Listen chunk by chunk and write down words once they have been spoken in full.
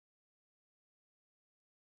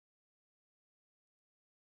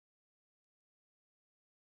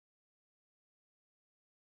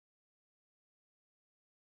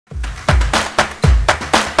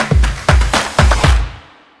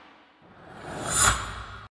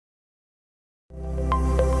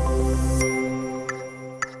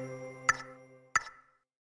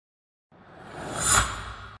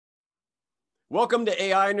Welcome to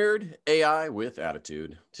AI Nerd, AI with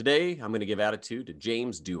Attitude. Today, I'm going to give attitude to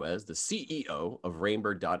James Duez, the CEO of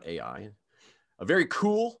Rainbird.ai, a very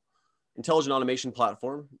cool intelligent automation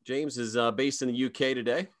platform. James is based in the UK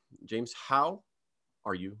today. James, how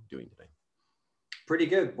are you doing today? Pretty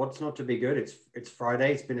good. What's not to be good? It's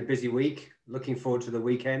Friday. It's been a busy week. Looking forward to the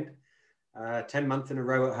weekend. 10 months in a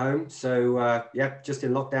row at home. So yeah, just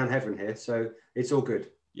in lockdown heaven here. So it's all good.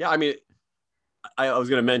 Yeah, I mean, I was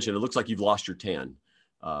going to mention, it looks like you've lost your tan.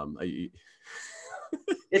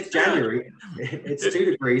 It's January. It's 2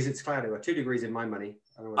 degrees. It's cloudy. Well, 2 degrees in my money.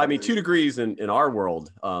 I mean, 2 degrees in our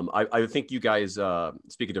world. I think you guys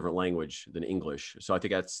speak a different language than English. So I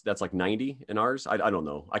think that's like 90 in ours. I don't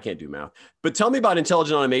know. I can't do math. But tell me about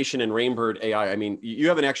intelligent automation and Rainbird AI. I mean, you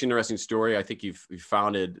have an actually interesting story. I think you've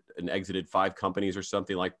founded and exited 5 companies or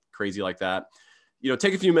something like crazy like that.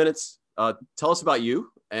 Take a few minutes. Tell us about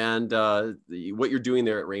you and what you're doing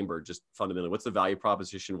there at Rainbird, just fundamentally. What's the value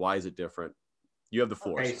proposition? Why is it different? You have the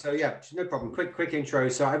floor. Okay, so yeah, no problem. Quick intro.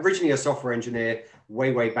 So I'm originally a software engineer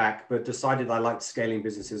way back, but decided I liked scaling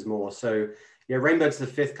businesses more. So yeah, Rainbird's the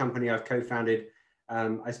 5th company I've co-founded.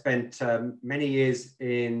 I spent many years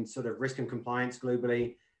in sort of risk and compliance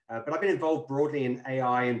globally, but I've been involved broadly in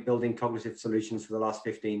AI and building cognitive solutions for the last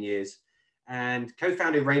 15 years. And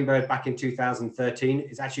co-founded Rainbird back in 2013.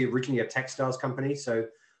 It's actually originally a Techstars company, so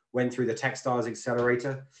went through the Techstars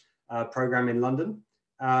Accelerator program in London.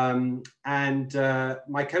 My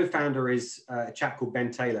co-founder is a chap called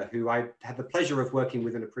Ben Taylor, who I had the pleasure of working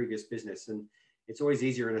with in a previous business. And it's always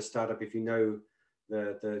easier in a startup if you know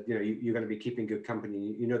you're going to be keeping good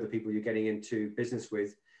company. You know the people you're getting into business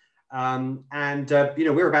with.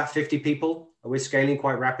 We're about 50 people. We're scaling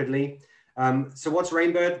quite rapidly. So what's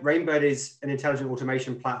Rainbird? Rainbird is an intelligent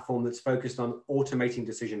automation platform that's focused on automating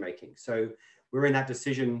decision making. So we're in that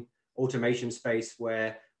decision automation space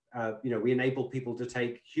where we enable people to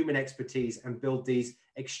take human expertise and build these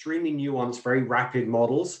extremely nuanced, very rapid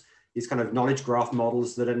models, these kind of knowledge graph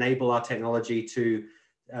models that enable our technology to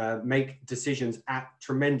make decisions at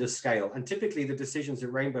tremendous scale. And typically the decisions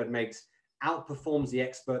that Rainbird makes outperforms the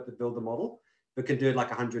expert that built the model, but can do it like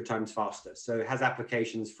 100 times faster. So it has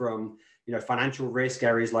applications from financial risk,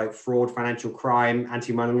 areas like fraud, financial crime,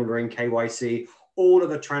 anti-money laundering, KYC, all of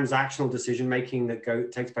the transactional decision-making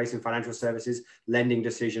that takes place in financial services, lending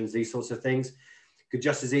decisions, these sorts of things, could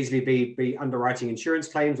just as easily be underwriting insurance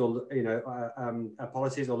claims or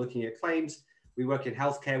policies or looking at claims. We work in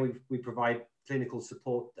healthcare. We provide clinical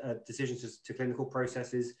support, decisions to clinical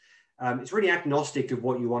processes. It's really agnostic of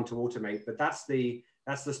what you want to automate, but that's the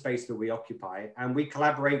space that we occupy. And we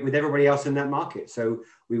collaborate with everybody else in that market. So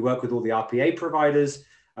we work with all the RPA providers.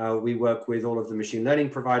 We work with all of the machine learning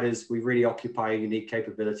providers. We really occupy a unique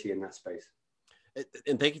capability in that space.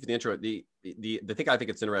 And thank you for the intro. The thing I think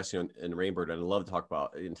it's interesting in Rainbird, and I love to talk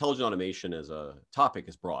about intelligent automation as a topic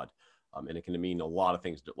is broad, and it can mean a lot of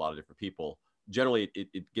things to a lot of different people. Generally,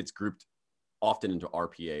 it gets grouped often into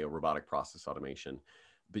RPA or robotic process automation,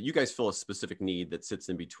 but you guys fill a specific need that sits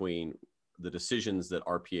in between the decisions that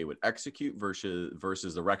RPA would execute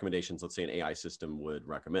versus the recommendations, let's say an AI system would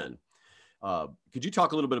recommend. Could you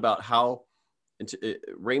talk a little bit about how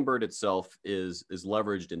Rainbird itself is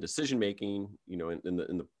leveraged in decision making, in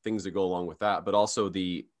the things that go along with that, but also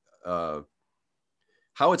the how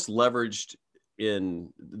it's leveraged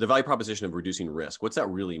in the value proposition of reducing risk? What's that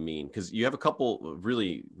really mean? Because you have a couple of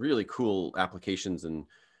really cool applications and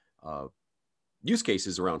use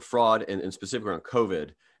cases around fraud and specifically around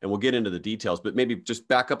COVID, and we'll get into the details, but maybe just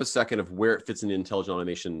back up a second of where it fits in the intelligent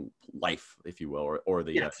automation life, if you will, or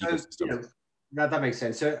the ecosystem. That makes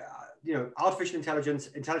sense. So, artificial intelligence,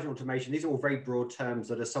 intelligent automation, these are all very broad terms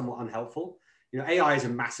that are somewhat unhelpful. AI is a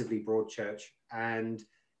massively broad church, and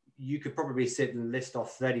you could probably sit and list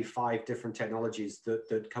off 35 different technologies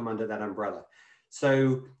that come under that umbrella.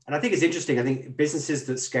 So, and I think it's interesting. I think businesses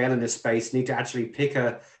that scale in this space need to actually pick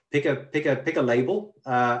a label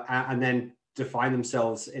and then define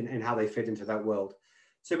themselves in how they fit into that world.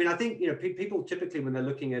 So, I mean, I think, people typically, when they're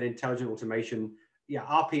looking at intelligent automation,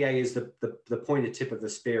 RPA is the pointed tip of the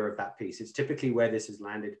spear of that piece. It's typically where this has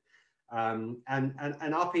landed. And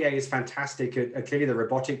RPA is fantastic at clearly the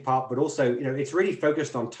robotic part, but also, it's really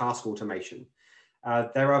focused on task automation.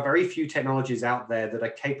 There are very few technologies out there that are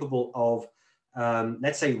capable of,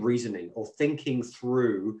 let's say, reasoning or thinking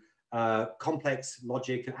through complex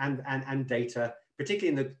logic and data,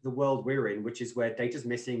 particularly in the world we're in, which is where data's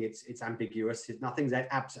missing, it's ambiguous, nothing's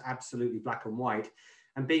absolutely black and white,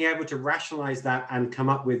 and being able to rationalize that and come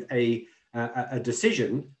up with a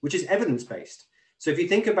decision which is evidence-based. So if you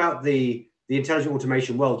think about the the intelligent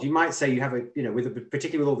automation world, you might say you have a, you know,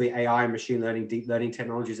 particularly with all the AI and machine learning, deep learning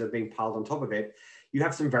technologies that are being piled on top of it, you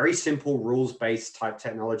have some very simple rules-based type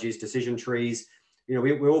technologies, decision trees. You know,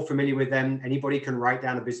 we're all familiar with them. Anybody can write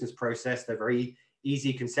down a business process. They're very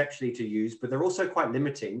easy conceptually to use, but they're also quite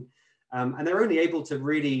limiting. And they're only able to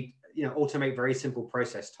really, you know, automate very simple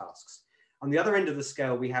process tasks. On the other end of the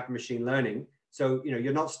scale, we have machine learning. So, you know,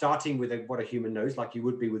 you're not starting with what a human knows like you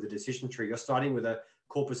would be with a decision tree. You're starting with a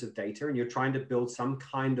corpus of data, and you're trying to build some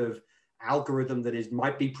kind of algorithm that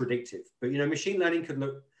might be predictive. But, you know, machine learning could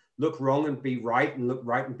look wrong and be right, and look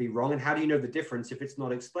right and be wrong. And how do you know the difference if it's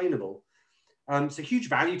not explainable? So huge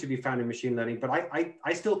value to be found in machine learning, but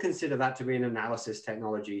I still consider that to be an analysis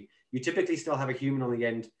technology. You typically still have a human on the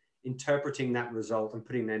end interpreting that result and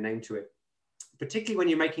putting their name to it, particularly when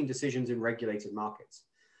you're making decisions in regulated markets.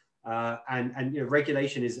 And you know,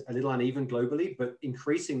 regulation is a little uneven globally, but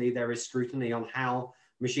increasingly there is scrutiny on how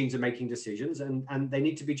machines are making decisions, and they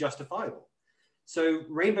need to be justifiable. So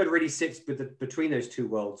Rainbird really sits between those two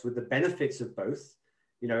worlds with the benefits of both.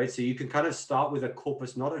 You know, so you can kind of start with a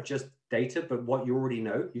corpus, not of just data, but what you already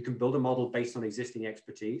know. You can build a model based on existing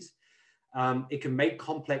expertise. It can make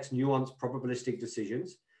complex, nuanced, probabilistic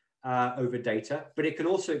decisions over data, but it can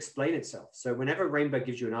also explain itself. So whenever Rainbird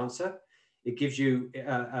gives you an answer, it gives you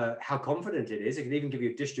how confident it is. It can even give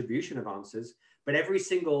you a distribution of answers, but every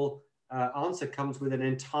single answer comes with an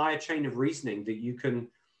entire chain of reasoning that you can,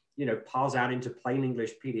 you know, parse out into plain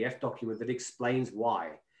English PDF document that explains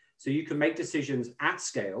why. So you can make decisions at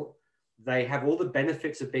scale. They have all the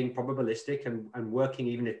benefits of being probabilistic and working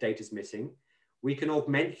even if data is missing. We can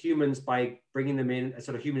augment humans by bringing them in, a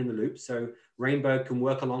sort of human in the loop. So Rainbird can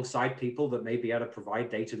work alongside people that may be able to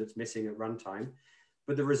provide data that's missing at runtime.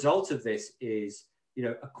 But the result of this is, you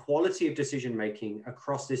know, a quality of decision-making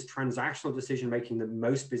across this transactional decision-making that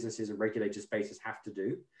most businesses and regulated spaces have to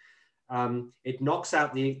do. It knocks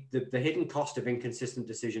out the hidden cost of inconsistent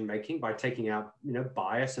decision-making by taking out, you know,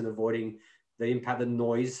 bias and avoiding the impact that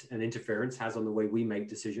noise and interference has on the way we make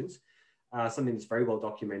decisions. Something that's very well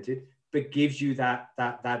documented, but gives you that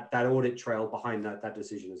audit trail behind that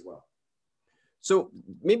decision as well. So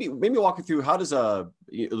maybe walk me through how does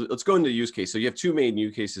let's go into the use case. So you have two main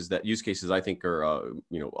use cases I think are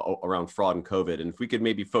you know, around fraud and COVID. And if we could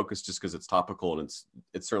maybe focus, just because it's topical and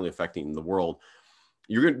it's certainly affecting the world.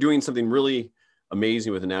 You're doing something really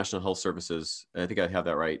amazing with the National Health Services. I think I have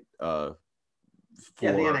that right.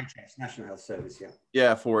 Yeah, the NHS, National Health Service. Yeah.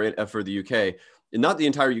 Yeah, for the UK, and not the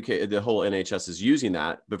entire UK. The whole NHS is using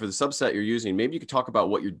that, but for the subset you're using, maybe you could talk about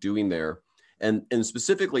what you're doing there, and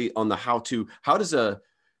specifically on the how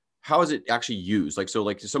is it actually used? Like, so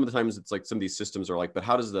like some of the times it's like some of these systems are like, but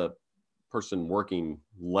how does the person working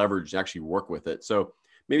leverage actually work with it? So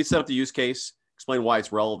maybe set up the use case, explain why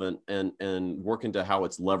it's relevant, and work into how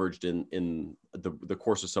it's leveraged in the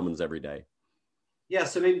course of someone's everyday. Yeah,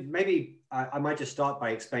 so maybe I might just start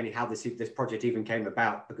by explaining how this project even came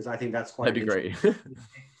about, because I think that's quite great.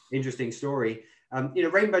 Interesting story. You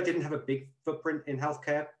know, Rainbird didn't have a big footprint in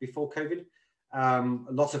healthcare before COVID.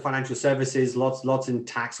 Lots of financial services, lots in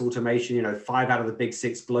tax automation. You know, 5 out of the big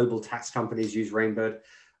 6 global tax companies use Rainbird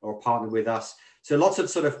or partner with us. So lots of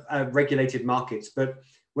sort of regulated markets. But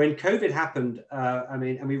when COVID happened,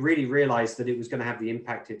 and we really realized that it was going to have the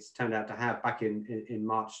impact it's turned out to have back in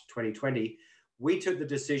March 2020, we took the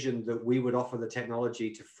decision that we would offer the technology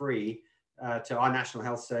to free to our National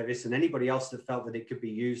Health Service and anybody else that felt that it could be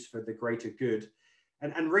used for the greater good.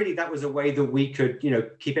 And really that was a way that we could, you know,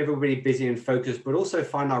 keep everybody busy and focused, but also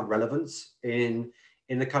find our relevance in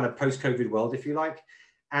the kind of post-COVID world, if you like.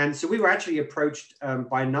 And so we were actually approached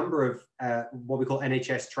by a number of what we call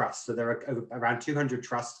NHS trusts. So there are around 200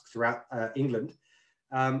 trusts throughout England.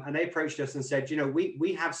 And they approached us and said, you know,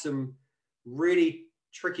 we have some really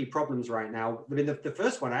tricky problems right now. I mean, the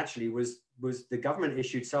first one actually was the government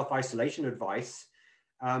issued self-isolation advice.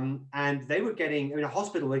 And they were getting, in a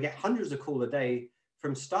hospital, they get hundreds of calls a day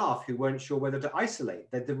from staff who weren't sure whether to isolate.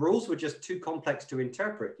 That the rules were just too complex to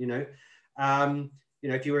interpret, you know. You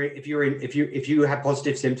know, if you had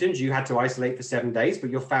positive symptoms, you had to isolate for 7 days, but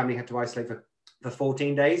your family had to isolate for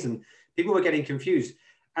 14 days, and people were getting confused.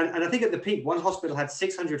 And I think at the peak, one hospital had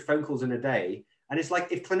 600 phone calls in a day, and it's like,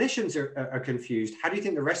 if clinicians are confused, how do you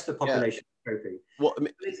think the rest of the population is coping? Well, I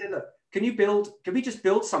mean, they said, look, can we just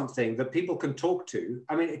build something that people can talk to?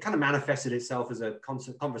 I mean, it kind of manifested itself as a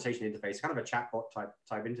conversation interface, kind of a chatbot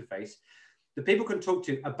type interface that people can talk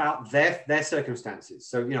to about their circumstances.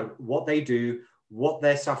 So, you know, what they do, what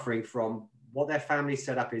they're suffering from, what their family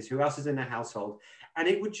setup is, who else is in their household. And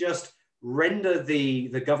it would just render the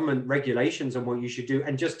government regulations on what you should do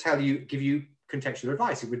and just give you contextual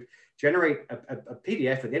advice. It would generate a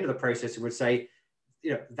PDF at the end of the process and would say,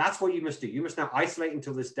 that's what you must do. You must now isolate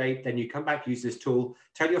until this date. Then you come back, use this tool,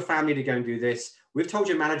 tell your family to go and do this. We've told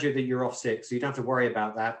your manager that you're off sick, so you don't have to worry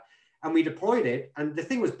about that. And we deployed it, and the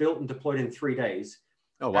thing was built and deployed in 3 days.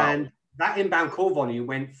 Oh, wow. And that inbound call volume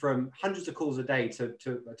went from hundreds of calls a day to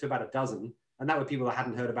about a dozen. And that were people that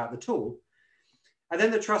hadn't heard about the tool. And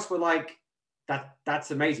then the trust were like,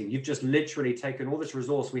 that's amazing. You've just literally taken all this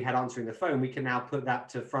resource we had answering the phone. We can now put that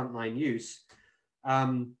to frontline use.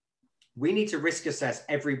 We need to risk assess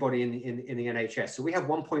everybody in the NHS. So we have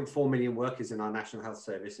 1.4 million workers in our National Health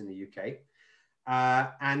Service in the UK.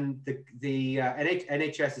 And the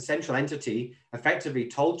NHS, the central entity, effectively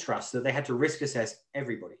told trusts that they had to risk assess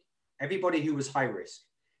everybody who was high risk.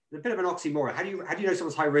 It's a bit of an oxymoron. How do you know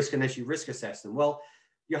someone's high risk unless you risk assess them? Well,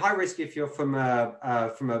 you're high risk if you're from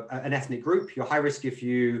an ethnic group. You're high risk if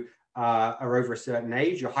you are over a certain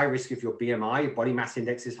age. You're high risk if your BMI, your body mass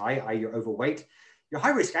index is high, i.e. you're overweight. You're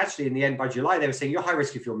high risk, actually, in the end, by July, they were saying you're high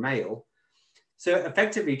risk if you're male. So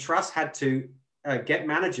effectively, trusts had to get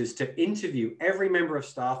managers to interview every member of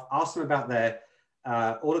staff, ask them about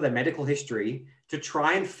all of their medical history, to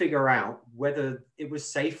try and figure out whether it was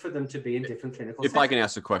safe for them to be in different clinical settings. If I can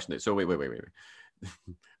ask a question. So wait.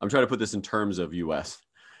 I'm trying to put this in terms of US.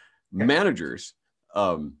 Okay. Managers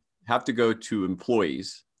have to go to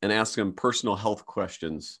employees and ask them personal health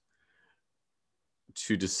questions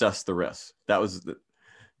to assess the risk. That was the...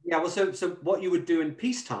 Yeah, well, so what you would do in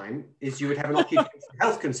peacetime is you would have an occupational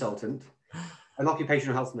health consultant, an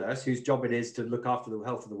occupational health nurse, whose job it is to look after the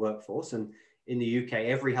health of the workforce. And in the UK,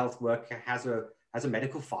 every health worker has a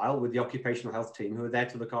medical file with the occupational health team who are there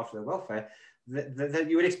to look after their welfare. That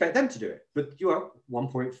you would expect them to do it, but you are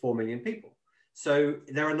 1.4 million people. So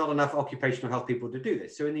there are not enough occupational health people to do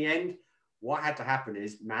this. So in the end, what had to happen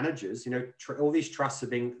is managers, all these trusts are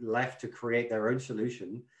being left to create their own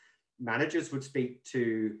solution. Managers would speak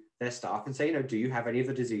to their staff and say, do you have any of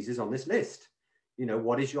the diseases on this list?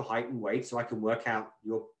 What is your height and weight so I can work out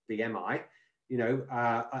your BMI,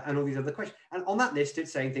 and all these other questions. And on that list,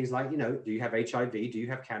 it's saying things like, do you have HIV? Do you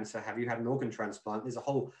have cancer? Have you had an organ transplant? There's a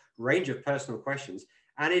whole range of personal questions.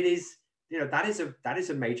 And it is, that is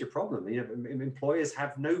a major problem. Employers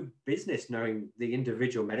have no business knowing the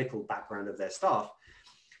individual medical background of their staff.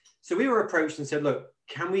 So we were approached and said, look,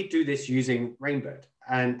 can we do this using Rainbird?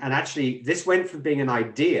 And actually, this went from being an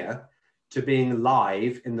idea to being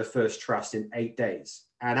live in the first trust in 8 days.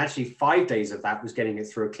 And actually 5 days of that was getting it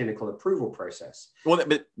through a clinical approval process. Well,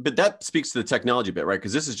 but that speaks to the technology bit, right?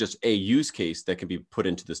 Because this is just a use case that can be put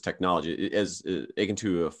into this technology as akin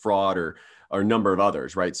to a fraud or a number of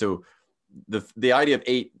others, right? So the idea of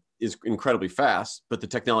 8 is incredibly fast, but the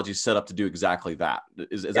technology is set up to do exactly that.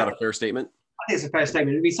 Is that a fair statement? I think it's a fair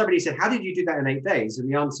statement. I mean, somebody said, how did you do that in 8 days? And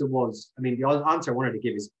the answer was, the answer I wanted to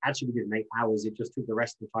give is actually we did it in 8 hours. It just took the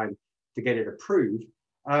rest of the time to get it approved.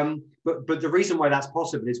 But the reason why that's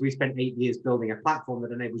possible is we spent 8 years building a platform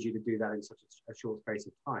that enables you to do that in such a short space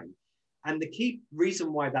of time. And the key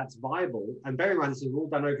reason why that's viable, and bear in mind, this is all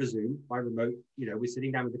done over Zoom by remote, we're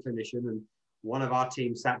sitting down with the clinician, and one of our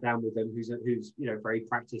team sat down with them who's very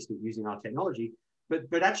practiced at using our technology.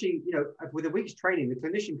 But actually, with a week's training, the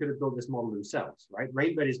clinician could have built this model themselves, right?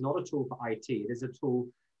 Rainbird is not a tool for IT. It is a tool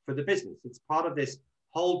for the business. It's part of this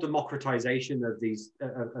whole democratization of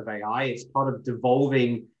of AI. It's part of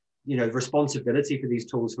devolving, responsibility for these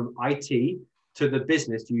tools from IT to the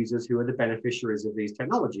business users who are the beneficiaries of these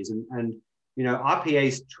technologies. And our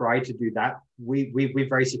PAs try to do that. We're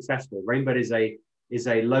very successful. Rainbird is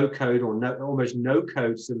a low code or almost no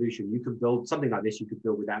code solution. You can build something like this. You could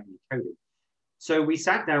build without any coding. So we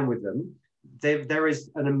sat down with them. There is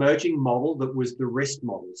an emerging model that was the risk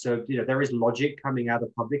model. So, there is logic coming out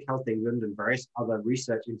of Public Health England and various other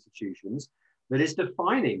research institutions that is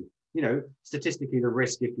defining, statistically the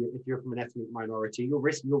risk if you're from an ethnic minority, your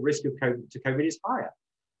risk of COVID is higher.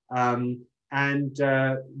 And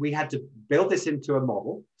we had to build this into a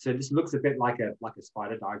model. So this looks a bit like a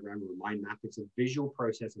spider diagram or a mind map. It's a visual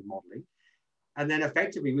process of modeling. And then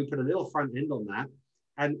effectively, we put a little front end on that.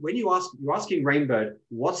 And when you're asking Rainbird,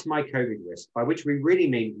 what's my COVID risk? By which we really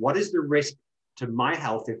mean, what is the risk to my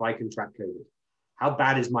health if I contract COVID? How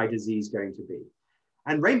bad is my disease going to be?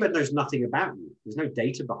 And Rainbird knows nothing about you. There's no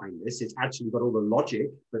data behind this. It's actually got all the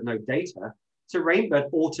logic, but no data. So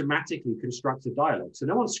Rainbird automatically constructs a dialogue. So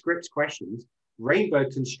no one scripts questions.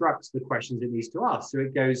 Rainbird constructs the questions it needs to ask. So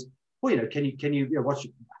it goes, well,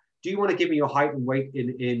 do you want to give me your height and weight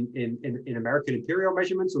in American imperial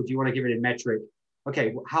measurements, or do you want to give it in metric?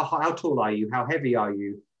 Okay, how tall are you? How heavy are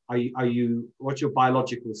you? What's your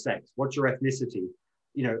biological sex? What's your ethnicity?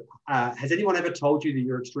 has anyone ever told you that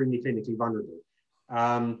you're extremely clinically vulnerable?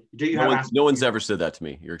 Do you no one's ever said that to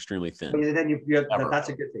me. You're extremely thin. Well, then that's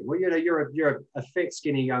a good thing. Well, you're a fit,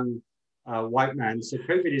 skinny, young white man, so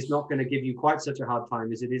COVID is not going to give you quite such a hard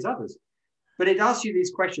time as it is others. But it asks you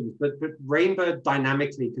these questions. But Rainbird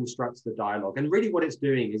dynamically constructs the dialogue, and really what it's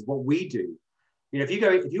doing is what we do. If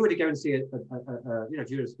you were to go and see if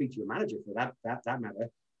you were to speak to your manager for that matter,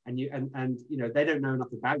 and they don't know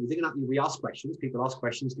enough about you, we ask questions. People ask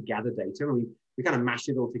questions to gather data, and we kind of mash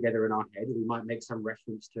it all together in our head, and we might make some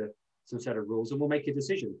reference to some set of rules, and we'll make a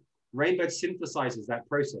decision. Rainbird synthesizes that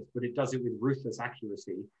process, but it does it with ruthless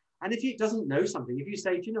accuracy. And if it doesn't know something, if you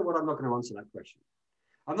say, do you know what, I'm not going to answer that question.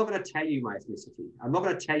 I'm not going to tell you my ethnicity. I'm not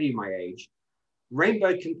going to tell you my age.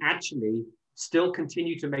 Rainbird can actually still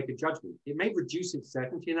continue to make a judgment. It may reduce its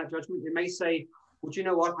certainty in that judgment. It may say, well, do you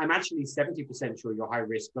know what? I'm actually 70% sure you're high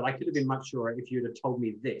risk, but I could have been much surer if you'd have told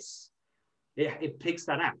me this. It picks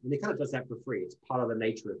that out, and it kind of does that for free. It's part of the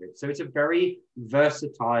nature of it. So it's a very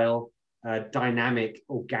versatile, dynamic,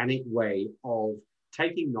 organic way of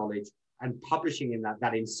taking knowledge and publishing in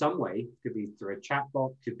that in some way. Could be through a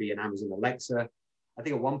chatbot, could be an Amazon Alexa. I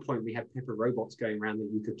think at one point we had Pepper robots going around that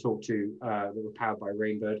you could talk to that were powered by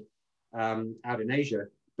Rainbird out in Asia,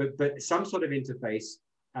 but some sort of interface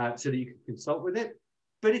so that you can consult with it.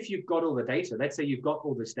 But if you've got all the data, let's say you've got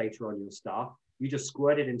all this data on your staff, you just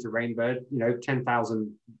squirt it into Rainbird,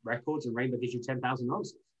 10,000 records, and Rainbird gives you 10,000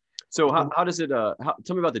 answers. So how does it, tell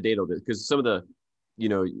me about the data, because some of the,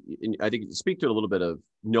 I think speak to it a little bit of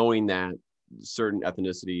knowing that certain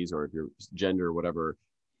ethnicities or if your gender or whatever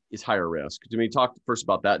is higher risk. To me, talk first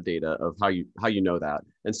about that data of how you know that.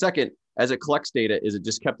 And second, as it collects data, is it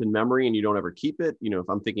just kept in memory and you don't ever keep it? If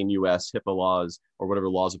I'm thinking US HIPAA laws or whatever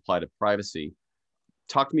laws apply to privacy,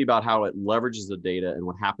 talk to me about how it leverages the data and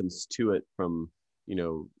what happens to it from,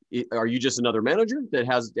 are you just another manager that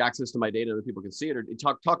has access to my data and other people can see it? Or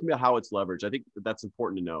talk to me about how it's leveraged. I think that's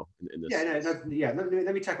important to know in this.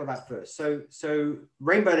 Let me tackle that first. So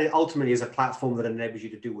Rainbird ultimately is a platform that enables you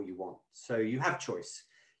to do what you want. So you have choice.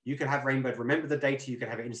 You can have Rainbird remember the data. You can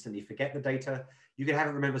have it instantly forget the data. You can have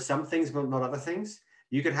it remember some things, but not other things.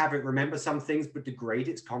 You can have it remember some things, but degrade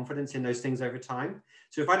its confidence in those things over time.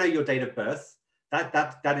 So if I know your date of birth,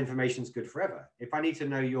 that information is good forever. If I need to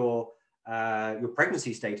know your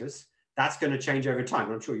pregnancy status, that's going to change over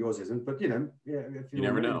time. I'm sure yours isn't, but you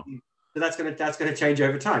never know. So that's going to change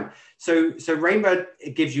over time. So Rainbird,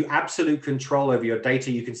 it gives you absolute control over your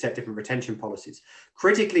data. You can set different retention policies.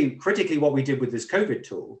 Critically, what we did with this COVID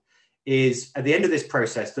tool is at the end of this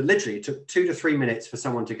process, that literally it took 2 to 3 minutes for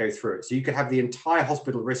someone to go through it. So you could have the entire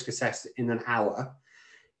hospital risk assessed in an hour.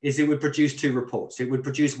 Is it would produce 2 reports. It would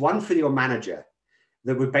produce one for your manager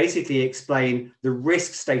that would basically explain the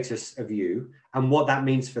risk status of you and what that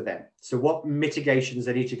means for them. So what mitigations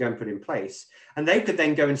they need to go and put in place. And they could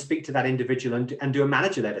then go and speak to that individual and do a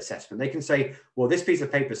manager-led assessment. They can say, well, this piece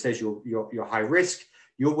of paper says you're high risk.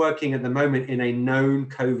 You're working at the moment in a known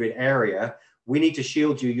COVID area. We need to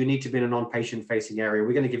shield you. You need to be in a non-patient facing area.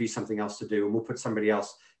 We're going to give you something else to do. And we'll put somebody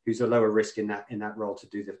else who's a lower risk in that role to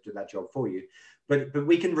do that job for you. But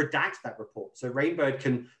we can redact that report. So Rainbird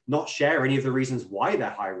can not share any of the reasons why they're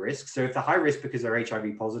high risk. So if they're high risk because they're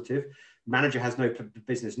HIV positive, manager has no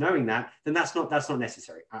business knowing that, then that's not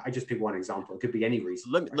necessary. I just pick one example. It could be any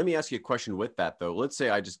reason. Let me ask you a question with that though. Let's say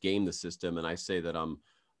I just game the system and I say that I'm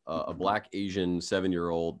a Black Asian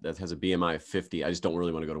 7-year-old that has a BMI of 50. I just don't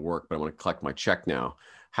really want to go to work, but I want to collect my check now.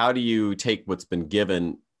 How do you take what's been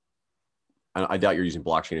given? I doubt you're using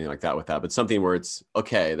blockchain or anything like that with that, but something where it's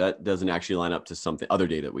okay, that doesn't actually line up to something other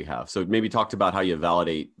data that we have. So maybe talk about how you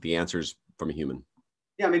validate the answers from a human.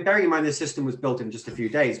 Yeah, I mean, bearing in mind the system was built in just a few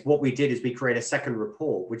days, what we did is we create a second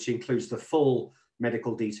report, which includes the full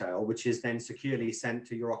medical detail, which is then securely sent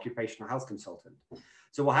to your occupational health consultant.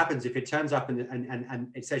 So what happens if it turns up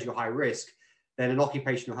and it says you're high risk, then an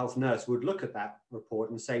occupational health nurse would look at that report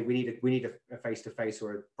and say, we need a face-to-face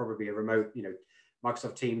or probably a remote,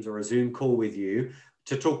 Microsoft Teams or a Zoom call with you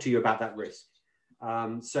to talk to you about that risk.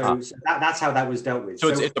 So that's how that was dealt with. So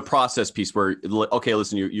it's a process piece where, okay,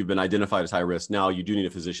 listen, you've been identified as high risk. Now you do need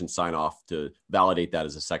a physician sign off to validate that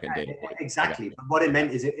as a second data point. Exactly. Okay. But what it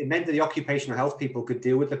meant is it meant that the occupational health people could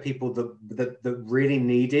deal with the people that really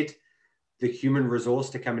needed the human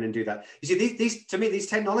resource to come in and do that. You see, these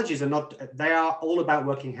technologies they are all about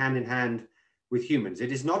working hand in hand with humans.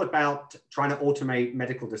 It is not about trying to automate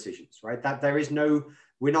medical decisions, right?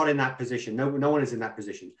 We're not in that position. No one is in that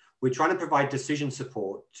position. We're trying to provide decision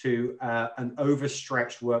support to an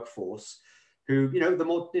overstretched workforce who, the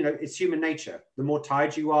more, it's human nature. The more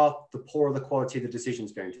tired you are, the poorer the quality of the decision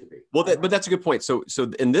is going to be. Well, but that's a good point. So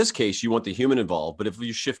in this case, you want the human involved, but if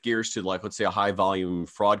you shift gears to, like, let's say a high volume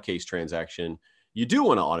fraud case transaction, you do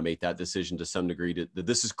want to automate that decision to some degree that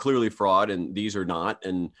this is clearly fraud and these are not.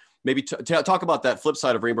 And maybe talk about that flip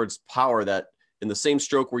side of Rainbird's power, that in the same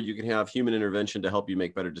stroke where you can have human intervention to help you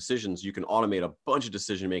make better decisions, you can automate a bunch of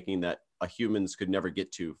decision making that humans could never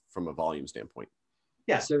get to from a volume standpoint.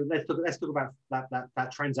 Yeah, so let's talk about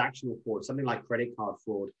that transactional fraud. Something like credit card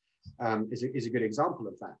fraud is a good example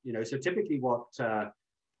of that. So typically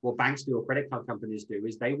what banks do or credit card companies do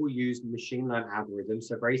is they will use machine learned algorithms,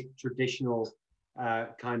 so very traditional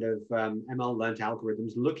kind of ML learned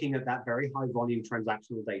algorithms, looking at that very high volume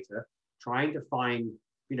transactional data, trying to find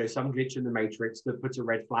some glitch in the matrix that puts a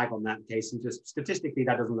red flag on that case, and just statistically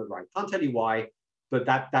that doesn't look right. Can't tell you why, but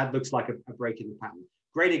that looks like a break in the pattern.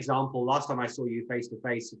 Great example. Last time I saw you face to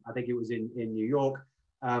face, I think it was in New York,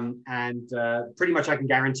 and pretty much I can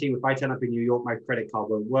guarantee if I turn up in New York, my credit card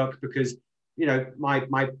won't work because my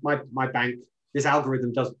bank, this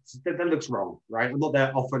algorithm that looks wrong, right? I'm not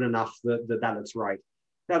there often enough that looks right.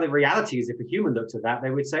 Now the reality is, if a human looked at that,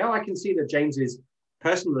 they would say, oh, I can see that James's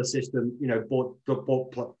personal assistant,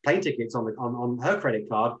 bought plane tickets on her credit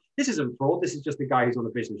card. This isn't fraud. This is just a guy who's on a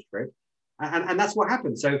business trip. And that's what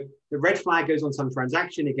happens. So the red flag goes on some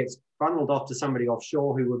transaction. It gets funneled off to somebody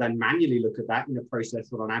offshore who will then manually look at that in a process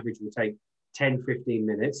that on average will take 10, 15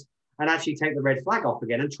 minutes and actually take the red flag off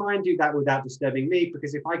again and try and do that without disturbing me.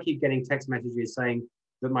 Because if I keep getting text messages saying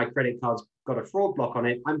that my credit card's got a fraud block on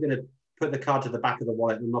it, I'm going to put the card to the back of the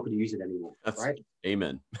wallet and I'm not going to use it anymore. That's right.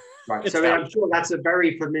 Amen. Right. So I'm sure that's a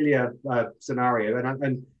very familiar scenario.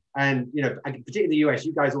 And particularly in the US,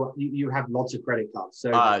 you guys you have lots of credit cards.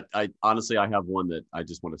 So I honestly have one that I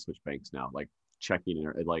just want to switch banks now, like checking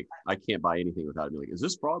and like I can't buy anything without it. Like, is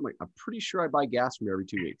this fraud? I'm pretty sure I buy gas from every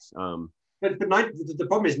 2 weeks. But the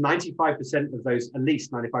problem is 95% of those, at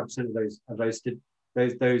least 95% of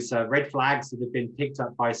those red flags that have been picked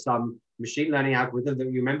up by some machine learning algorithm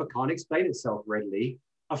that you remember can't explain itself readily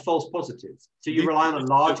are false positives. So you rely on a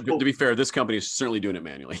large. To be fair, this company is certainly doing it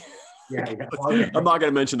manually. Yeah. I'm not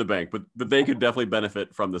going to mention the bank, but they could definitely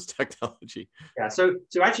benefit from this technology. Yeah. So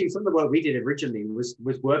actually, some of the work we did originally was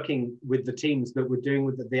working with the teams that were doing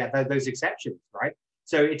with those exceptions, right?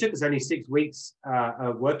 So it took us only 6 weeks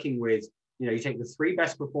working with. You take the 3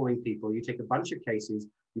 best performing people, you take a bunch of cases,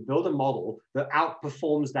 you build a model that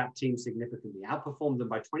outperforms that team significantly, outperforms them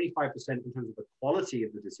by 25% in terms of the quality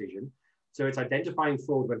of the decision. So it's identifying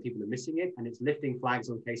fraud when people are missing it, and it's lifting flags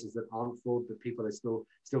on cases that aren't fraud that people are still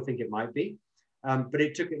think it might be. But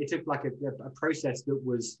it took like a process that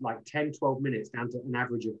was like 10, 12 minutes down to an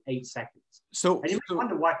average of 8 seconds. And you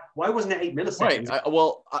wonder why wasn't it 8 milliseconds?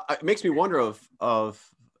 Right. It makes me wonder of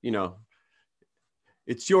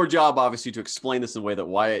it's your job, obviously, to explain this in a way that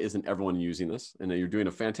why isn't everyone using this? And you're doing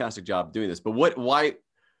a fantastic job doing this. But what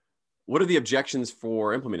are the objections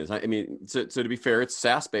for implementing this? I mean, so to be fair, it's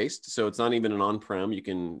SaaS based, so it's not even an on-prem. You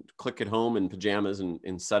can click at home in pajamas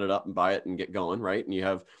and set it up and buy it and get going, right? And you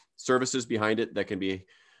have services behind it that can be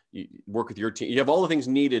you work with your team. You have all the things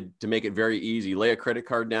needed to make it very easy. Lay a credit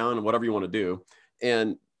card down and whatever you want to do.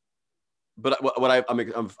 But what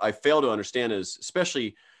I fail to understand is,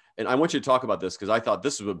 especially. And I want you to talk about this because I thought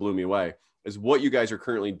this is what blew me away, is what you guys are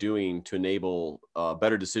currently doing to enable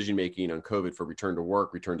better decision-making on COVID for return to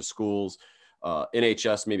work, return to schools,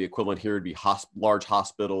 NHS, maybe equivalent here would be large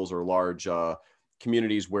hospitals or large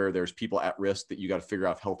communities where there's people at risk that you got to figure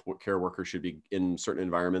out if health care workers should be in certain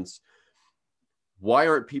environments. Why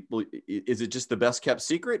aren't people, is it just the best kept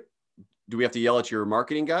secret? Do we have to yell at your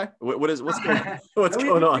marketing guy? What's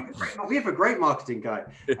going on? We have a great marketing guy.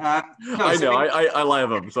 I know. I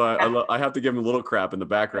love him, so I have to give him a little crap in the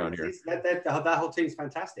background here. That whole team's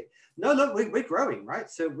fantastic. No, look, we're growing, right?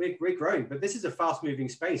 So we're growing, but this is a fast-moving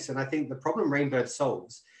space, and I think the problem Rainbird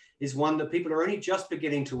solves is one that people are only just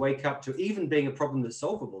beginning to wake up to, even being a problem that's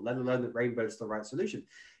solvable, let alone that Rainbird's the right solution.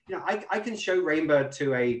 I can show Rainbird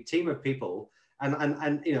to a team of people. And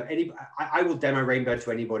I will demo Rainbird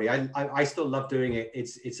to anybody. I still love doing it.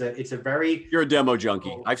 It's a very. You're a demo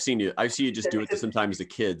junkie. I've seen you just do it to sometimes the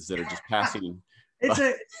kids that are just passing.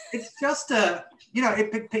 It's just I've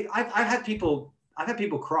had people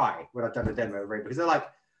cry when I've done a demo of Rainbird because they're like,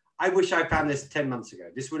 I wish I found this 10 months ago.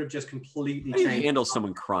 This would have just completely changed. How do you handle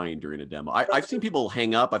someone crying during a demo? I've seen people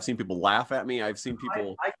hang up. I've seen people laugh at me. I've seen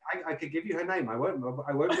people. I could give you her name. I won't win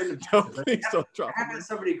I haven't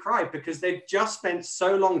somebody cry because they've just spent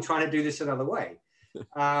so long trying to do this another way.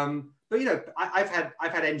 But I've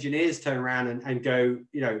had engineers turn around and go,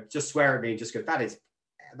 just swear at me and just go, that is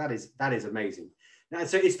that is amazing. Now,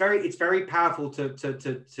 so it's very powerful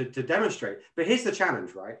to demonstrate. But here's the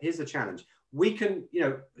challenge, right? Here's the challenge. We can,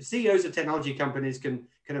 CEOs of technology companies can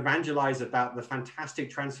evangelize about the fantastic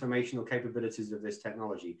transformational capabilities of this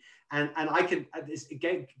technology. And I can,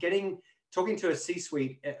 talking to a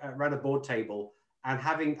C-suite around a board table and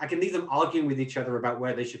I can leave them arguing with each other about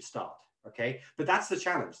where they should start. Okay. But that's the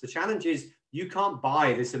challenge. The challenge is you can't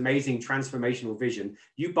buy this amazing transformational vision.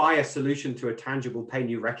 You buy a solution to a tangible pain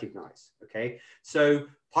you recognize. Okay. So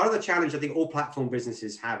part of the challenge I think all platform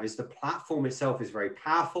businesses have is the platform itself is very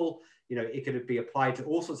powerful. It could be applied to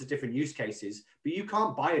all sorts of different use cases, but you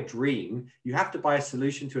can't buy a dream. You have to buy a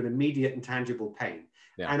solution to an immediate and tangible pain.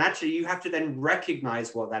 Yeah. And actually you have to then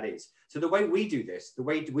recognize what that is. So the way we do this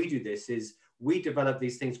is we develop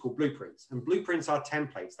these things called blueprints, and blueprints are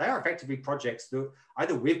templates. They are effectively projects that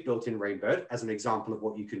either we've built in Rainbird as an example of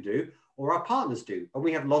what you can do, or our partners do. And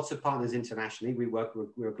we have lots of partners internationally.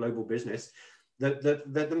 We're a global business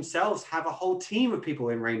that themselves have a whole team of people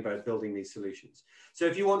in Rainbird building these solutions. So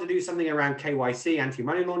if you want to do something around KYC,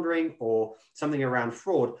 anti-money laundering, or something around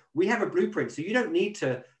fraud, we have a blueprint. So you don't need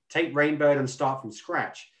to take Rainbird and start from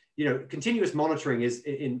scratch. Continuous monitoring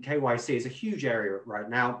in KYC is a huge area right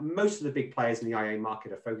now. Most of the big players in the IA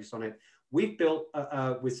market are focused on it. We've built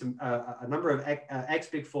with a number of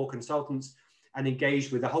ex-Big Four consultants and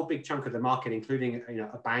engaged with a whole big chunk of the market, including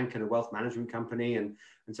a bank and a wealth management company and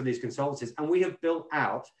some of these consultancies. And we have built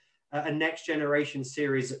out a next generation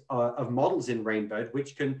series of models in Rainbird,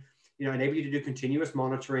 which can enable you to do continuous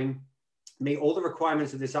monitoring, meet all the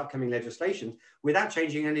requirements of this upcoming legislation without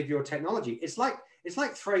changing any of your technology. It's like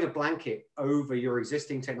throwing a blanket over your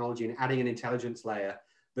existing technology and adding an intelligence layer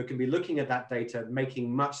that can be looking at that data,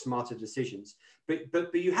 making much smarter decisions.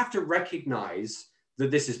 But you have to recognize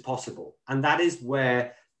that this is possible. And that is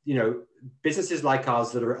where, businesses like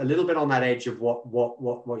ours that are a little bit on that edge of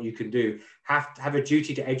what you can do have a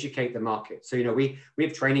duty to educate the market. So, we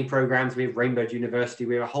have training programs, we have Rainbird University,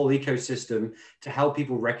 we have a whole ecosystem to help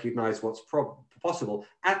people recognize what's possible,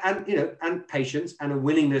 and patience and a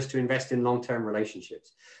willingness to invest in long-term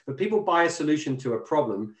relationships. But people buy a solution to a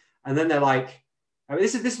problem, and then they're like,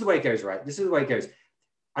 this is the way it goes, right? This is the way it goes.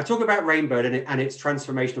 I talk about Rainbird and its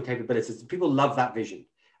transformational capabilities. People love that vision.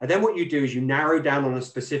 And then what you do is you narrow down on a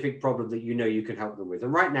specific problem that you can help them with.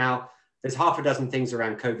 And right now, there's half a dozen things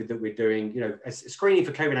around COVID that we're doing. Screening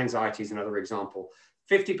for COVID anxiety is another example.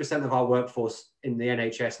 50% of our workforce in the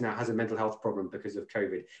NHS now has a mental health problem because of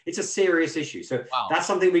COVID. It's a serious issue. So That's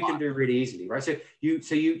something we can do really easily, right? So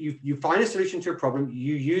you find a solution to a problem,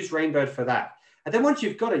 you use Rainbird for that. And then once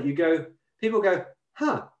you've got it, people go,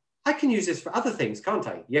 I can use this for other things, can't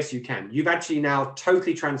I? Yes, you can. You've actually now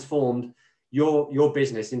totally transformed your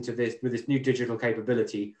business into this with this new digital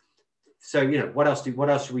capability. So, what else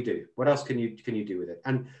should we do? What else can you do with it?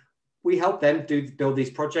 And we help them build these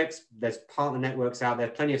projects. There's partner networks out there,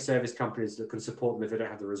 plenty of service companies that can support them if they don't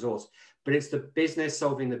have the resource. But it's the business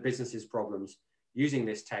solving the business's problems using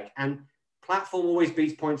this tech. And platform always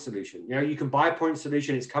beats point solution. You can buy a point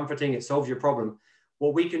solution, it's comforting, it solves your problem.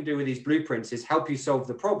 What we can do with these blueprints is help you solve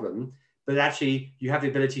the problem, but actually you have the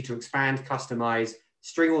ability to expand, customize,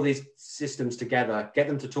 string all these systems together, get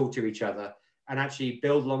them to talk to each other, and actually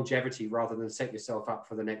build longevity rather than set yourself up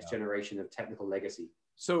for the next generation of technical legacy.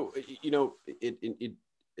 So,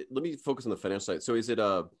 let me focus on the financial side. So is it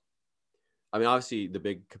obviously the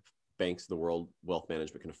big banks of the world, wealth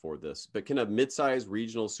management can afford this, but can a mid-sized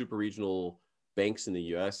regional, super regional banks in the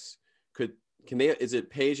US, is it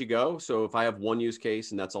pay as you go? So if I have one use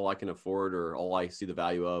case and that's all I can afford or all I see the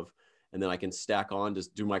value of, and then I can stack on,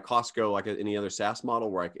 just do my costs go like any other SaaS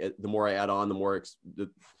model where the more I add on, the more,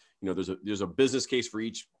 there's a business case for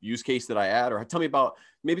each use case that I add? Or tell me about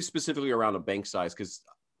maybe specifically around a bank size, because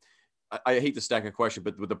I hate to stack a question,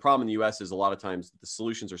 but the problem in the US is a lot of times the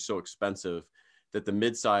solutions are so expensive that the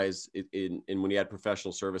mid-size in when you add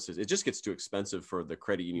professional services, it just gets too expensive for the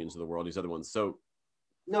credit unions of the world, these other ones. So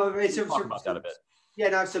no, talk about that a bit. Yeah,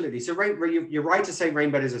 no, absolutely. So you're right to say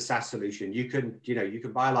Rainbird is a SaaS solution. You can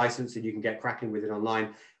buy a license and you can get cracking with it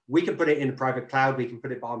online. We can put it in a private cloud. We can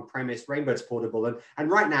put it on premise. Rainbird's portable. And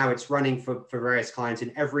right now it's running for various clients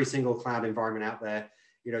in every single cloud environment out there.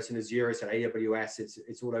 It's in Azure, it's at AWS,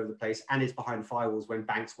 it's all over the place. And it's behind firewalls when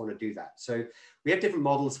banks want to do that. So we have different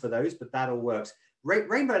models for those, but that all works.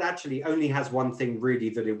 Rainbird actually only has one thing really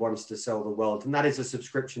that it wants to sell the world, and that is a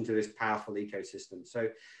subscription to this powerful ecosystem. So,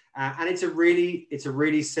 and it's a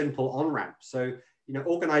really simple on-ramp. So,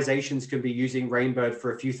 organizations can be using Rainbird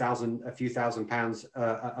for a few thousand pounds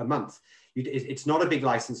a month. It's not a big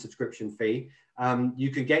license subscription fee. You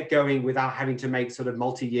can get going without having to make sort of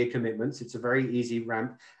multi-year commitments. It's a very easy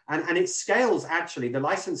ramp. And it scales, actually, the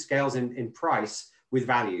license scales in price with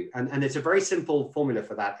value. And it's a very simple formula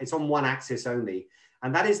for that. It's on one axis only.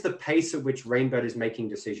 And that is the pace at which Rainbird is making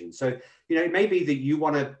decisions. So, it may be that you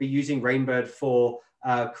want to be using Rainbird for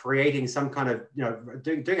creating some kind of,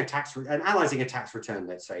 doing a tax and analyzing a tax return,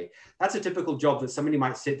 let's say. That's a typical job that somebody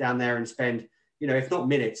might sit down there and spend, if not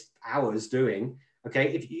minutes, hours doing.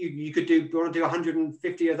 Okay, if you want to do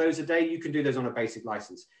 150 of those a day, you can do those on a basic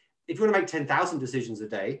license. If you want to make 10,000 decisions a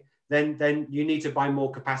day, then you need to buy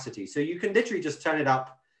more capacity. So you can literally just turn it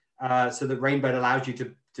up so that Rainbird allows you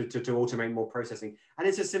to automate more processing, and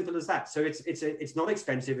it's as simple as that. So it's not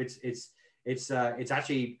expensive. It's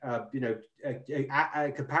actually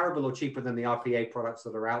comparable or cheaper than the RPA products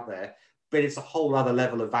that are out there, but it's a whole other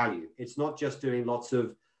level of value. It's not just doing lots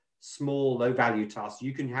of small, low-value tasks.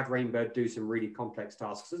 You can have Rainbird do some really complex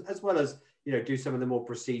tasks, as well as do some of the more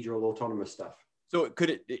procedural, autonomous stuff. So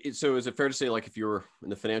so is it fair to say, like, if you're in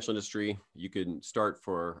the financial industry, you can start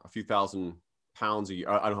for a few £1,000 a year?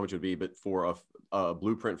 I don't know how much it would be, but for a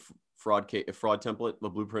blueprint fraud template, a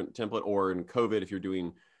blueprint template, or in COVID, if you're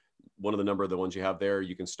doing one of the number of the ones you have there,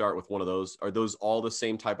 you can start with one of those. Are those all the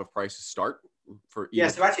same type of price to start? Yeah,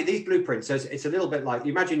 so actually these blueprints, so it's a little bit like,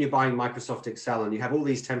 you imagine you're buying Microsoft Excel and you have all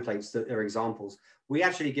these templates that are examples. We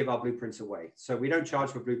actually give our blueprints away. So we don't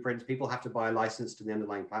charge for blueprints. People have to buy a license to the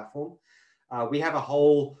underlying platform. We have a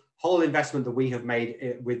whole investment that we have made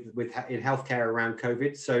in healthcare around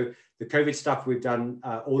COVID. So the COVID stuff we've done,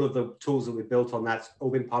 all of the tools that we've built on that's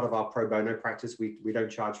all been part of our pro bono practice. We don't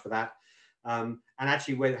charge for that. And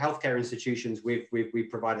actually with healthcare institutions, we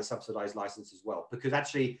provide a subsidized license as well, because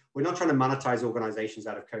actually we're not trying to monetize organizations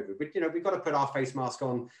out of COVID. But we've got to put our face mask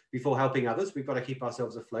on before helping others. We've got to keep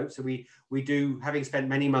ourselves afloat. So we do, having spent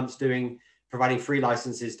many months providing free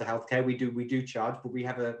licenses to healthcare, we do charge, but we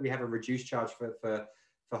have a reduced charge for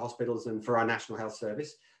hospitals and for our National Health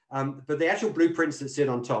Service. But the actual blueprints that sit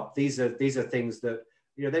on top, these are things that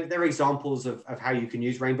they're examples of how you can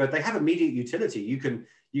use Rainbird. They have immediate utility. You can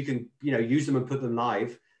use them and put them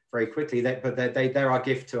live very quickly. But they're our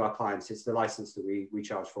gift to our clients. It's the license that we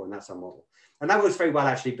charge for, and that's our model. And that works very well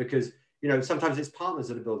actually, because sometimes it's partners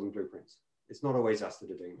that are building blueprints. It's not always us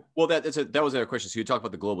that are doing that. Well, that was our question. So you talk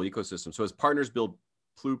about the global ecosystem. So as partners build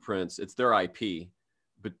blueprints, it's their IP,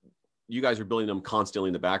 but you guys are building them constantly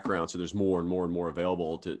in the background. So there's more and more and more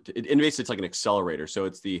available and basically it's like an accelerator. So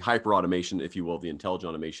it's the hyper automation, if you will, the intelligent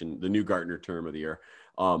automation, the new Gartner term of the year.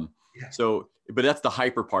 So, but that's the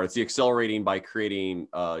hyper part. It's the accelerating by creating,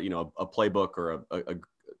 a playbook or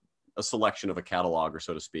a selection of a catalog, or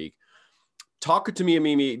so to speak. Talk to me,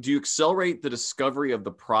 Mimi. Do you accelerate the discovery of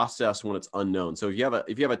the process when it's unknown? So if you have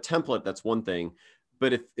a template, that's one thing.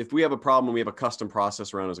 But if we have a problem and we have a custom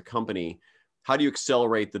process around as a company, how do you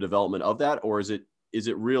accelerate the development of that? Or is it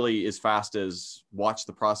really as fast as watch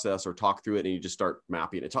the process or talk through it and you just start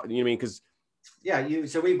mapping it? You know what I mean? Because that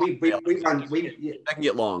can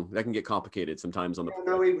get long. That can get complicated sometimes on the.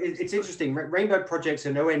 It's interesting. Rainbow projects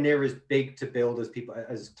are nowhere near as big to build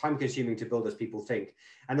as time consuming to build as people think.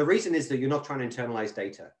 And the reason is that you're not trying to internalize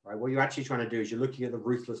data, right? What you're actually trying to do is you're looking at the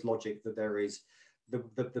ruthless logic that there is,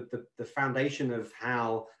 the foundation of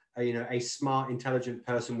how a smart, intelligent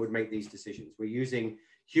person would make these decisions. We're using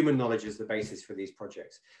human knowledge as the basis for these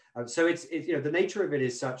projects. So it's the nature of it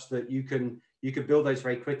is such that you can build those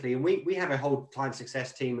very quickly. And we have a whole client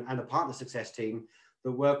success team and a partner success team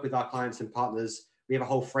that work with our clients and partners. We have a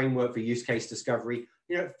whole framework for use case discovery.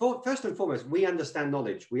 First and foremost, we understand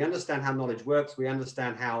knowledge. We understand how knowledge works. We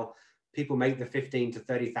understand how people make the 15 to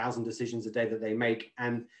 30,000 decisions a day that they make.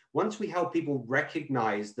 And once we help people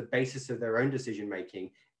recognize the basis of their own decision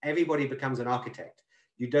making, everybody becomes an architect.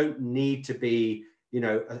 You don't need to be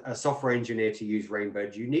a software engineer to use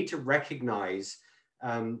Rainbird. You need to recognize,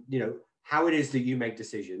 how it is that you make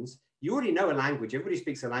decisions. You already know a language. Everybody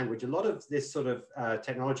speaks a language. A lot of this sort of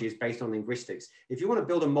technology is based on linguistics. If you want to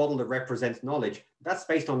build a model that represents knowledge, that's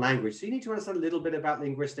based on language. So you need to understand a little bit about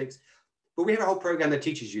linguistics. But we have a whole program that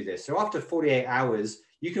teaches you this. So after 48 hours,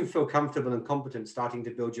 you can feel comfortable and competent starting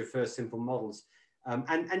to build your first simple models.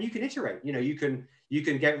 And you can iterate. You can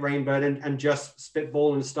get Rainbird and just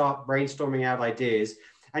spitball and start brainstorming out ideas.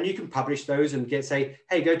 And you can publish those and say,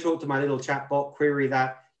 hey, go talk to my little chatbot, query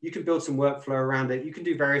that. You can build some workflow around it. You can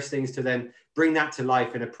do various things to then bring that to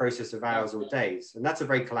life in a process of hours or days. And that's a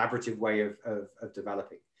very collaborative way of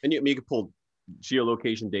developing. And you can pull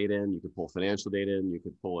geolocation data in, you could pull financial data in, you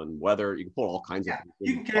could pull in weather, you can pull all kinds of things.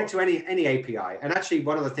 You can connect to any API. And actually,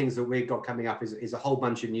 one of the things that we've got coming up is a whole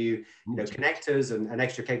bunch of new connectors and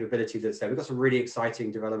extra capability that's there. We've got some really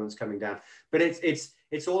exciting developments coming down. But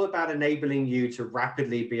it's all about enabling you to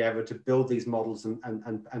rapidly be able to build these models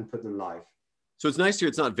and put them live. So it's nice here.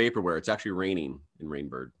 It's not vaporware. It's actually raining in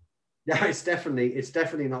Rainbird. Yeah, it's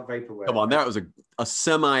definitely not vaporware. Come on, that was a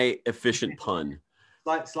semi-efficient pun.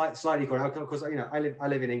 Slightly cool. Of course, I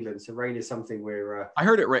live in England, so rain is something we're. I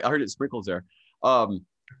heard it right. I heard it sprinkles there. All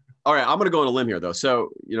right, I'm going to go on a limb here though. So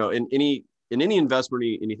in any investment,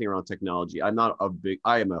 anything around technology, I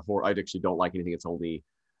actually don't like anything that's only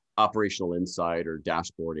operational insight or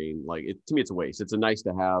dashboarding. Like to me, it's a waste. It's a nice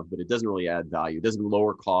to have, but it doesn't really add value. It doesn't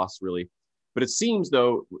lower costs really. But it seems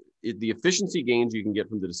though the efficiency gains you can get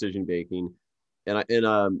from the decision making. And in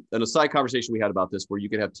a side conversation we had about this, where you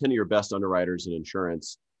could have 10 of your best underwriters in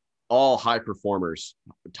insurance, all high performers,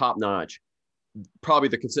 top notch. Probably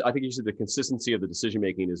I think you said the consistency of the decision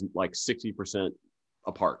making is like 60%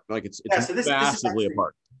 apart. Like it's massively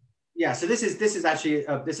apart. Yeah, so this is actually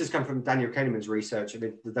this has come from Daniel Kahneman's research. I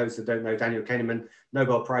mean, for those that don't know, Daniel Kahneman,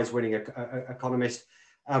 Nobel Prize winning economist.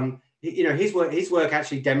 His work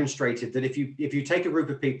actually demonstrated that if you take a group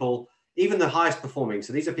of people, even the highest performing,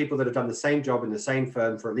 so these are people that have done the same job in the same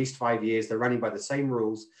firm for at least 5 years, they're running by the same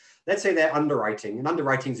rules. Let's say they're underwriting, and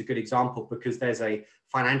underwriting is a good example because there's a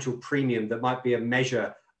financial premium that might be a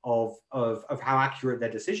measure of how accurate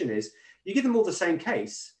their decision is. You give them all the same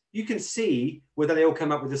case, you can see whether they all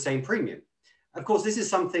come up with the same premium. Of course, this is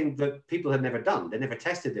something that people have never done. They never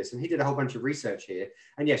tested this. And he did a whole bunch of research here.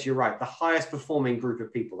 And yes, you're right. The highest performing group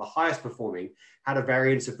of people, the highest performing, had a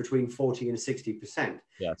variance of between 40 and 60%.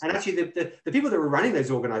 Yes. And actually, the people that were running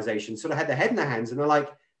those organizations sort of had their head in their hands and they're like,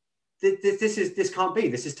 this can't be.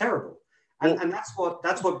 This is terrible. And that's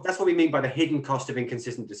what we mean by the hidden cost of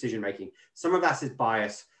inconsistent decision making. Some of that is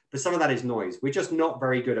bias, but some of that is noise. We're just not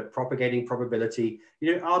very good at propagating probability.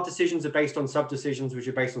 Our decisions are based on sub-decisions, which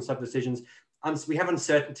are based on sub-decisions. We have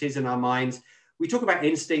uncertainties in our minds. We talk about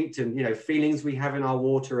instinct and feelings we have in our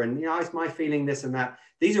water, and it's my feeling this and that.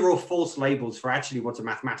 These are all false labels for actually what's a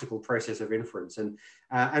mathematical process of inference, and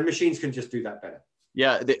machines can just do that better.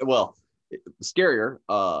 Yeah, scarier,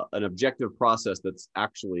 an objective process that's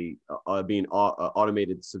actually being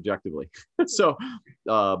automated subjectively. So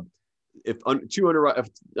if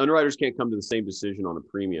underwriters can't come to the same decision on a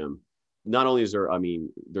premium, not only is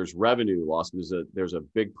there's revenue loss, there's a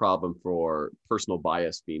big problem for personal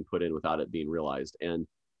bias being put in without it being realized. And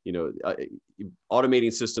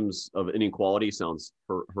automating systems of inequality sounds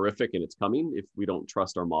horrific, and it's coming if we don't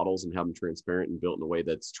trust our models and have them transparent and built in a way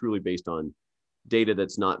that's truly based on data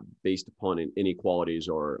that's not based upon inequalities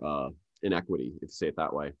or inequity, if you say it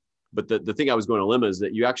that way. But the thing I was going to limit is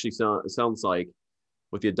that you actually sounds like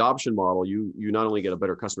with the adoption model, you not only get a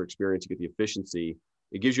better customer experience, you get the efficiency.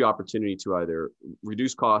 It gives you opportunity to either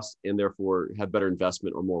reduce costs and therefore have better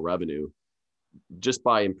investment or more revenue just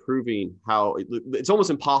by improving how it's almost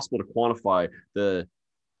impossible to quantify the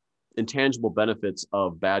intangible benefits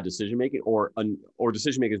of bad decision making or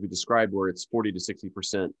decision making as we described, where it's 40 to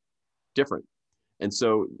 60% different. And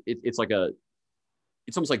so it's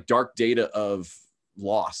almost like dark data of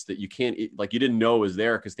loss that you didn't know was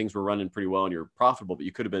there because things were running pretty well and you're profitable, but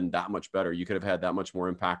you could have been that much better. You could have had that much more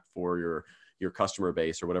impact for your customer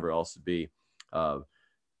base or whatever else it be. You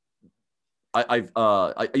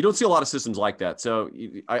don't see a lot of systems like that. So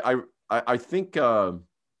I think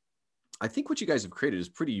what you guys have created is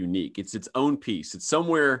pretty unique. It's its own piece. It's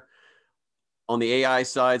somewhere on the AI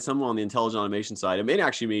side, somewhere on the intelligent automation side. It may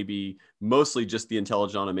actually be mostly just the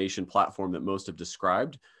intelligent automation platform that most have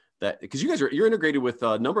described. That because you guys you're integrated with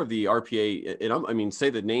a number of the RPA, and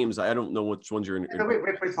say the names. I don't know which ones you're in.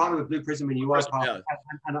 We're partnered with Blue Prism and UiPath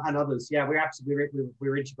and others. Yeah, we're integrating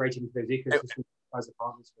with those ecosystems as a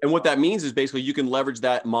partners. And what that means is basically you can leverage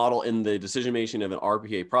that model in the decision making of an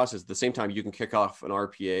RPA process. At the same time, you can kick off an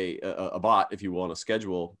RPA, a bot, if you will, on a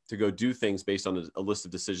schedule to go do things based on a list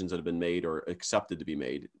of decisions that have been made or accepted to be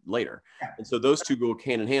made later. Yeah. And so those two go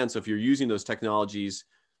hand in hand. So if you're using those technologies,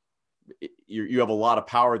 you have a lot of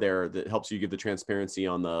power there that helps you give the transparency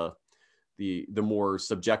on the more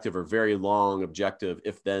subjective or very long objective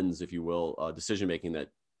if-thens, if you will, decision making that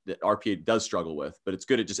RPA does struggle with, but it's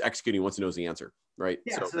good at just executing once it knows the answer, right?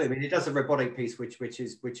 Yeah, so, absolutely. I mean, it does the robotic piece, which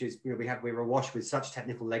is we're awash with such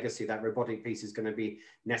technical legacy that robotic piece is going to be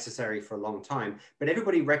necessary for a long time. But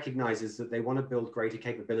everybody recognizes that they want to build greater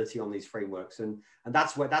capability on these frameworks, and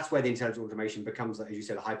that's where the intelligent automation becomes, as you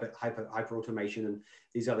said, hyper automation and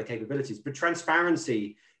these other capabilities. But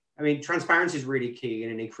transparency is really key in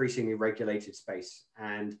an increasingly regulated space,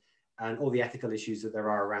 and and all the ethical issues that there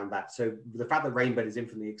are around that. So the fact that Rainbird is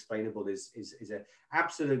infinitely explainable is an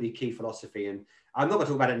absolutely key philosophy. And I'm not going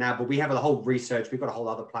to talk about it now, but we have a whole research. We've got a whole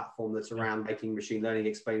other platform that's around making machine learning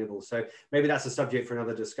explainable. So maybe that's a subject for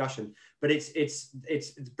another discussion. But it's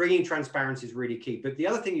bringing transparency is really key. But the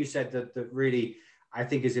other thing you said that really I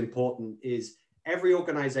think is important is every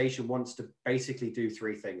organization wants to basically do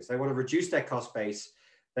three things. They want to reduce their cost base.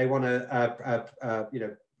 They want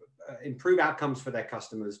to improve outcomes for their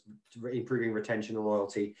customers, improving retention and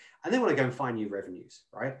loyalty, and they want to go and find new revenues,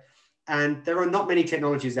 right? And there are not many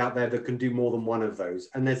technologies out there that can do more than one of those,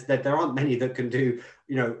 and there aren't many that can do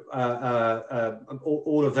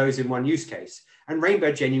all of those in one use case. And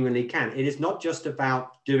Rainbird genuinely can. It is not just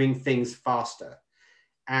about doing things faster.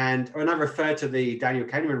 And when I refer to the Daniel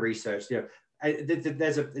Kahneman research,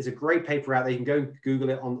 there's a great paper out there. You can go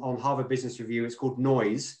Google it on Harvard Business Review. It's called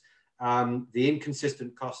Noise. The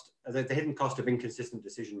inconsistent cost, the hidden cost of inconsistent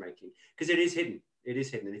decision making, because it is hidden. It is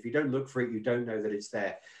hidden, and if you don't look for it, you don't know that it's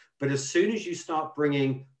there. But as soon as you start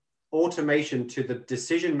bringing automation to the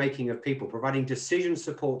decision making of people, providing decision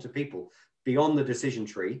support to people beyond the decision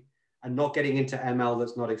tree, and not getting into ML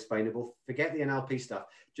that's not explainable, forget the NLP stuff.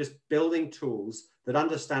 Just building tools that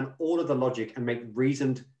understand all of the logic and make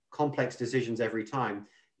reasoned, complex decisions every time.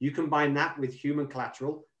 You combine that with human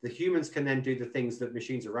collateral. The humans can then do the things that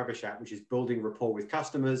machines are rubbish at, which is building rapport with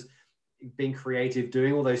customers, being creative,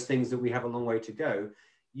 doing all those things that we have a long way to go.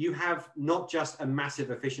 You have not just a massive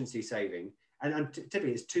efficiency saving, and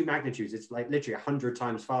typically it's two magnitudes. It's like literally 100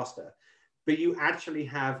 times faster, but you actually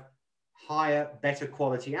have higher, better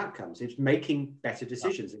quality outcomes. It's making better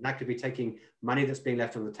decisions. And that could be taking money that's being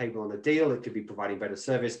left on the table on a deal. It could be providing better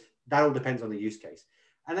service. That all depends on the use case.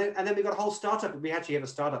 And then we've got a whole startup. We actually have a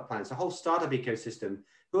startup plan. It's a whole startup ecosystem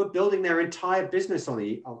who are building their entire business on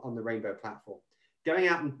the Rainbird platform, going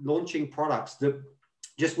out and launching products that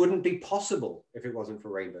just wouldn't be possible if it wasn't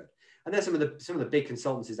for Rainbird. And there's some of the big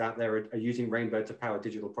consultancies out there are using Rainbird to power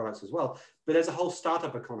digital products as well. But there's a whole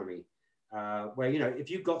startup economy where, if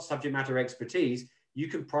you've got subject matter expertise, you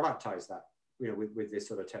can productize that, with this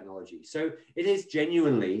sort of technology. So it is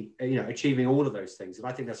genuinely, achieving all of those things. And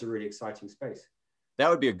I think that's a really exciting space. That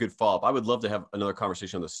would be a good follow-up. I would love to have another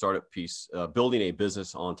conversation on the startup piece, building a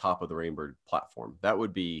business on top of the Rainbird platform. That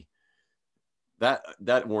would be,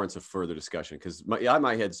 that warrants a further discussion, because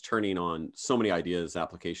my head's turning on so many ideas,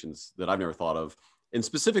 applications that I've never thought of. And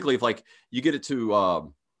specifically, if like you get it to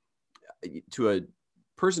a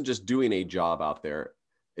person just doing a job out there,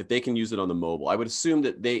 if they can use it on the mobile, I would assume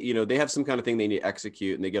that they have some kind of thing they need to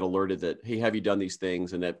execute, and they get alerted that, hey, have you done these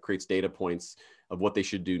things? And that creates data points of what they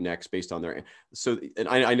should do next based on their. So, and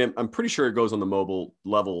I'm pretty sure it goes on the mobile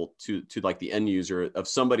level to like the end user of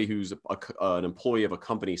somebody who's an employee of a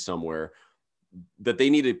company somewhere, that they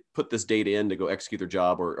need to put this data in to go execute their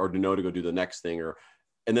job or to know to go do the next thing.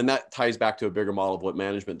 And then that ties back to a bigger model of what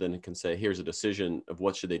management then can say, here's a decision of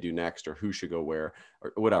what should they do next, or who should go where,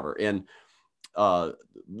 or whatever. And I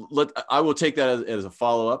will take that as a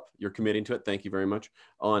follow-up. You're committing to it. Thank you very much.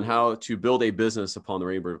 On how to build a business upon the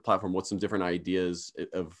Rainbird platform. What's some different ideas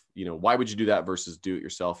of, why would you do that versus do it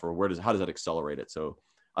yourself, or how does that accelerate it? So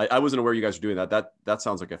I wasn't aware you guys were doing that. That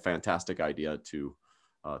sounds like a fantastic idea to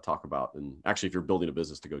talk about. And actually, if you're building a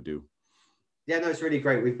business to go do. Yeah, no, it's really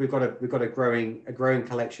great. We've got a growing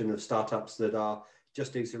collection of startups that are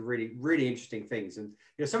just doing some really, really interesting things. And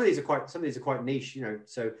some of these are quite niche.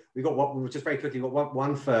 So we've got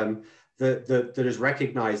one firm that has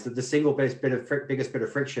recognized that the single biggest bit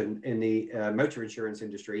of friction in the motor insurance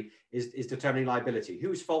industry is determining liability.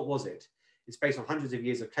 Whose fault was it? It's based on hundreds of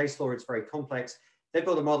years of case law. It's very complex. They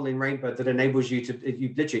built a model in Rainbird that enables you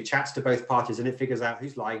literally chats to both parties, and it figures out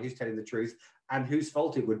who's lying, who's telling the truth, and whose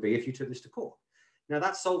fault it would be if you took this to court. Now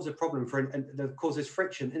that solves a problem that causes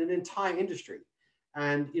friction in an entire industry.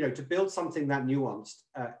 And to build something that nuanced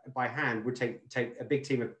by hand would take a big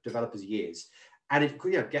team of developers years. And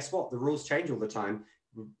guess what? The rules change all the time.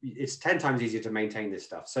 It's 10 times easier to maintain this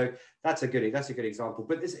stuff. So that's a good example.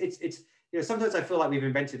 But it's sometimes I feel like we've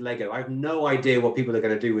invented Lego. I have no idea what people are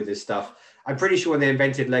going to do with this stuff. I'm pretty sure when they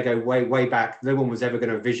invented Lego way back, no one was ever going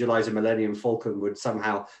to visualize a Millennium Falcon would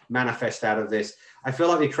somehow manifest out of this. I feel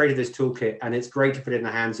like we created this toolkit, and it's great to put it in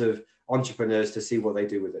the hands of entrepreneurs to see what they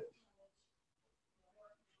do with it.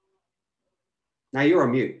 Now you're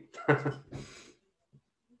on mute.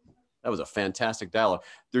 That was a fantastic dialogue.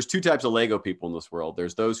 There's two types of Lego people in this world.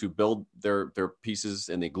 There's those who build their pieces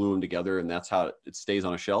and they glue them together, and that's how it stays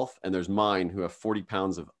on a shelf. And there's mine who have 40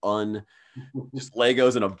 pounds of just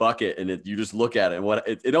Legos in a bucket, and you just look at it, and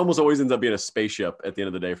it almost always ends up being a spaceship at the end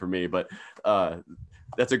of the day for me. But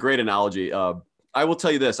that's a great analogy. I will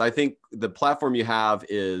tell you this. I think the platform you have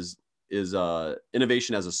is is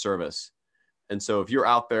innovation as a service. And so if you're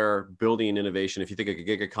out there building innovation, if you think of a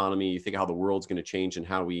gig economy, you think of how the world's going to change and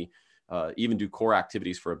how we even do core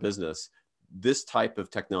activities for a business, this type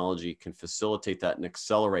of technology can facilitate that and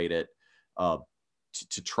accelerate it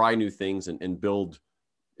to try new things and build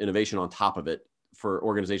innovation on top of it for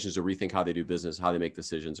organizations to rethink how they do business, how they make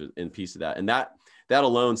decisions, and piece of that. And that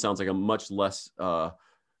alone sounds like a much less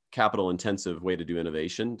capital intensive way to do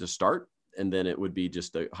innovation to start. And then it would be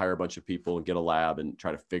just to hire a bunch of people and get a lab and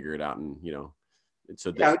try to figure it out. And, so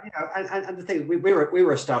and the thing, we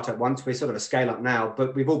were a startup once. We're sort of a scale up now,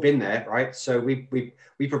 but we've all been there, right? So we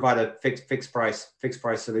provide a fixed price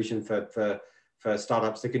solution for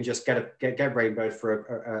startups that can just get Rainbird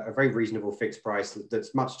for a very reasonable fixed price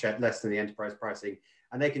that's much less than the enterprise pricing,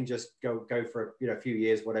 and they can just go for a few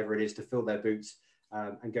years, whatever it is, to fill their boots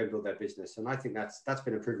and go build their business. And I think that's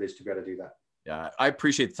been a privilege to be able to do that. Yeah, I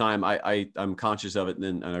appreciate the time. I'm conscious of it,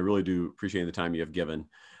 and I really do appreciate the time you have given.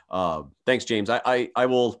 Thanks, James.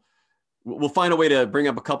 We'll find a way to bring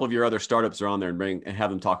up a couple of your other startups that are on there and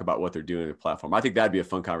have them talk about what they're doing in the platform. I think that'd be a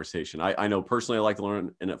fun conversation. I know personally I like to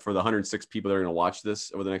learn, and for the 106 people that are going to watch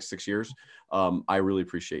this over the next 6 years, I really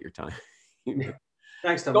appreciate your time.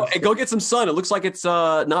 Thanks, Thomas. Go get some sun. It looks like it's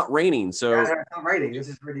not raining. So yeah, it's not raining. This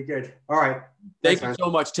is really good. All right. Thank you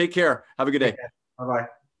so much. Take care. Have a good day. Bye-bye.